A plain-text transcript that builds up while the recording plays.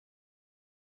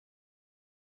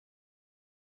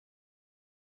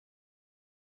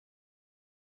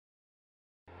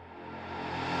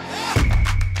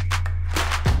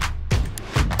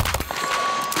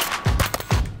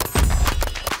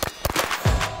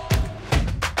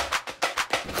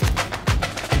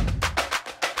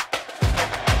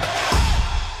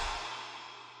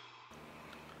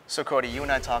So Cody, you and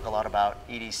I talk a lot about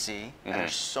EDC, and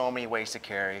there's so many ways to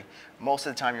carry. Most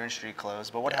of the time you're in street clothes,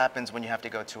 but what happens when you have to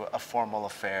go to a formal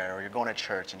affair or you're going to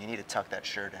church and you need to tuck that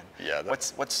shirt in? Yeah.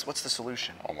 What's the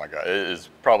solution? Oh my God, it is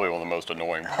probably one of the most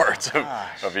annoying parts of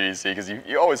EDC, because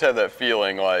you always have that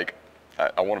feeling like,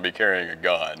 I want to be carrying a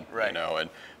gun, right. You know, and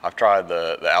I've tried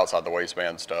the outside the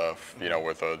waistband stuff, you know,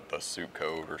 with a suit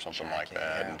coat or something like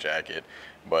that, and jacket.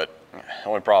 But the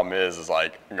only problem is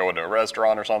like going to a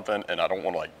restaurant or something, and I don't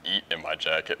want to like eat in my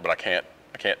jacket, but I can't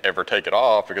ever take it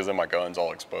off because then my gun's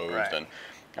all exposed. Right. And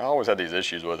I always had these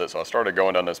issues with it, so I started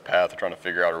going down this path of trying to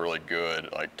figure out a really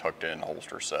good like tucked in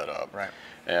holster setup. Right.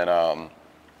 And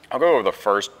I'll go over the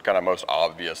first kind of most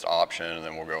obvious option, and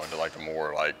then we'll go into like the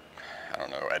more like, I don't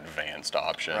know, advanced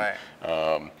option.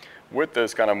 Right. With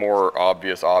this kind of more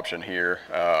obvious option here,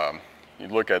 you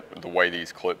look at the way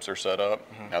these clips are set up.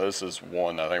 Now this is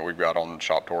one I think we've got on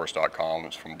shoptaurus.com.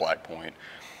 It's from Black Point.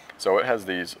 So it has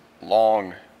these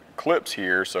long clips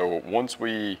here. So once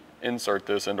we insert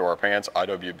this into our pants,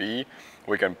 IWB,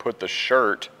 we can put the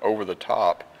shirt over the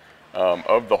top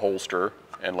of the holster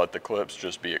and let the clips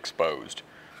just be exposed.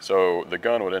 So the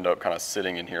gun would end up kind of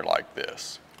sitting in here like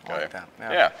this. Okay. Like that,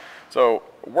 yeah. So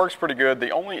it works pretty good.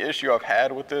 The only issue I've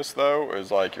had with this though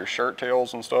is like your shirt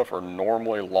tails and stuff are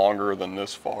normally longer than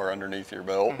this far underneath your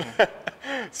belt.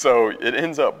 So it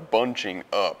ends up bunching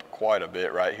up quite a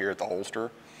bit right here at the holster.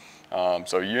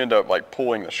 So you end up like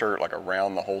pulling the shirt like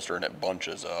around the holster and it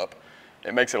bunches up.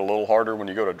 It makes it a little harder when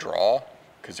you go to draw,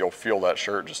 because you'll feel that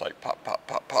shirt just like pop, pop,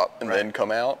 pop, pop, and then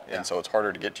come out. And so it's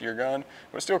harder to get to your gun,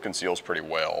 but it still conceals pretty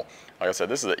well. Like I said,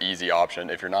 this is an easy option.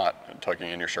 If you're not tucking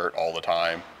in your shirt all the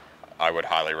time, I would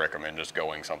highly recommend just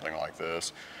going something like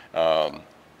this.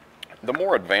 The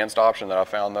more advanced option that I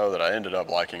found though, that I ended up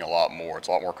liking a lot more, it's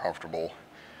a lot more comfortable.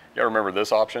 You gotta remember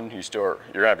this option, you're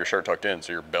gonna have your shirt tucked in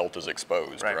so your belt is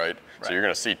exposed, right? So you're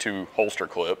gonna see two holster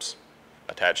clips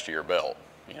attached to your belt,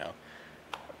 you know.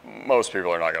 Most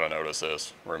people are not going to notice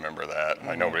this. Remember that.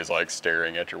 Like nobody's like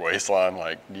staring at your waistline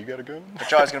like, do you got a gun? But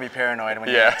you're always going to be paranoid when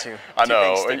you have two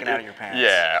things sticking out of your pants.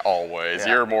 Yeah, always.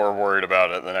 You're more worried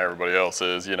about it than everybody else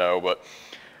is, you know. But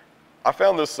I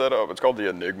found this setup. It's called the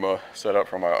Enigma setup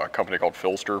from a company called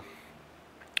Filster.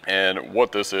 And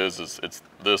what this is it's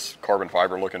this carbon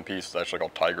fiber looking piece. It's actually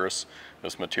called Tigris,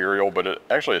 this material, but it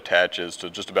actually attaches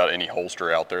to just about any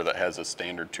holster out there that has a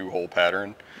standard 2-hole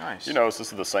pattern. Nice. You notice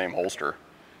this is the same holster.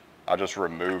 I just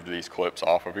removed these clips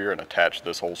off of here and attached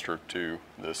this holster to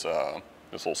this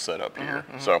this little setup here.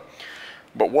 So,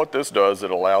 but what this does,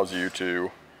 it allows you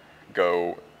to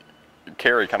go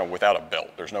carry kind of without a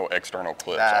belt. There's no external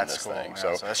clips on this thing.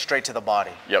 Yeah, so that's straight to the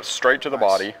body. Yep, straight to the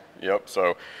body. Yep.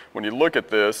 So when you look at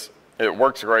this, it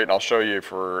works great, and I'll show you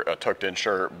for a tucked in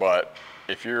shirt, but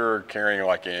if you're carrying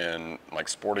like in like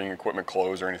sporting equipment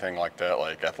clothes or anything like that,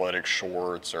 like athletic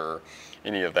shorts or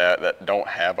any of that that don't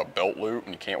have a belt loop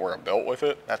and you can't wear a belt with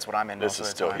it, that's what I'm in. This is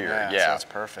still here. Yeah, so that's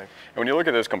perfect. And when you look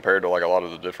at this compared to like a lot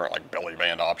of the different like belly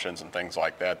band options and things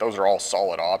like that, those are all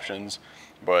solid options.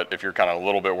 But if you're kind of a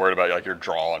little bit worried about like your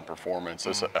draw and performance,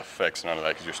 this affects none of that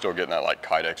because you're still getting that like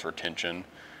Kydex retention,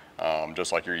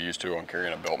 just like you're used to on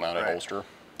carrying a belt mounted holster.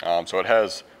 So it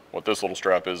has what this little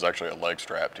strap is actually a leg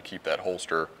strap to keep that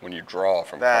holster when you draw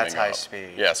from coming up. That's high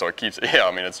speed. Yeah, so it keeps,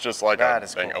 I mean, it's just like a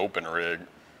thing open rig,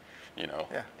 you know,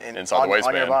 inside the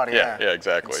waistband. On your body, yeah,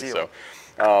 exactly. Concealed.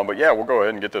 So, but yeah, we'll go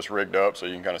ahead and get this rigged up so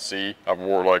you can kind of see. I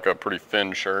wore like a pretty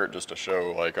thin shirt just to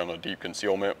show like on a deep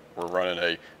concealment. We're running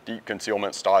a deep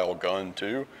concealment style gun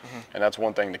too. And that's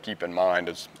one thing to keep in mind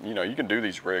is, you know, you can do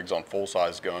these rigs on full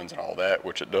size guns and all that,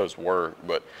 which it does work.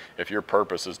 But if your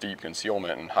purpose is deep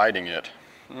concealment and hiding it,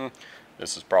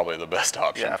 this is probably the best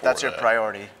option. Yeah, if that's your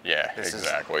priority. Yeah, this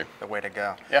exactly. is the way to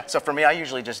go. Yeah. So for me, I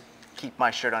usually just keep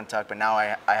my shirt untucked, but now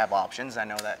I have options. I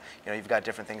know that, you know, you've got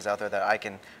different things out there that I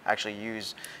can actually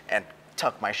use and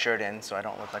tuck my shirt in so I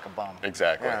don't look like a bum.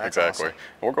 Exactly, yeah, exactly. Awesome.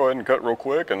 We'll go ahead and cut real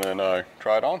quick and then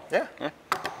try it on. Yeah.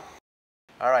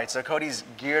 All right, so Cody's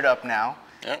geared up now.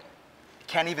 Yeah.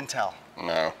 Can't even tell.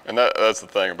 No, and that's the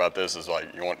thing about this is like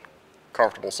you want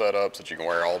comfortable setups that you can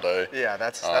wear all day. Yeah,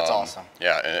 that's awesome.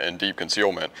 Yeah, and deep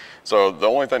concealment. So the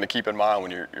only thing to keep in mind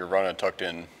when you're running a tucked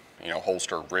in, you know,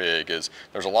 holster rig is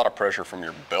there's a lot of pressure from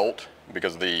your belt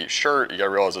because the shirt, you gotta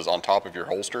realize, is on top of your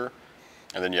holster,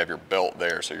 and then you have your belt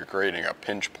there, so you're creating a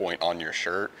pinch point on your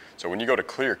shirt. So when you go to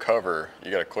clear cover,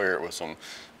 you gotta clear it with some,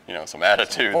 you know, some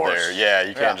attitude there. Yeah,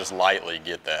 you can't just lightly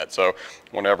get that. So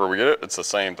whenever we get it, it's the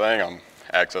same thing. I'm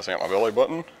accessing at my belly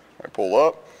button. I pull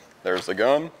up, there's the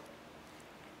gun.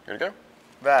 Here to go.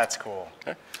 That's cool.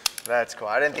 Okay. That's cool.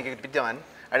 I didn't think it could be done.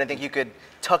 I didn't think you could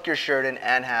tuck your shirt in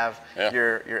and have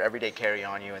your everyday carry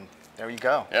on you and There you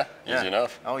go. Yeah, easy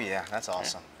enough. Oh yeah, that's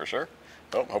awesome. For sure.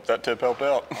 Well, hope that tip helped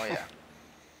out. Oh yeah.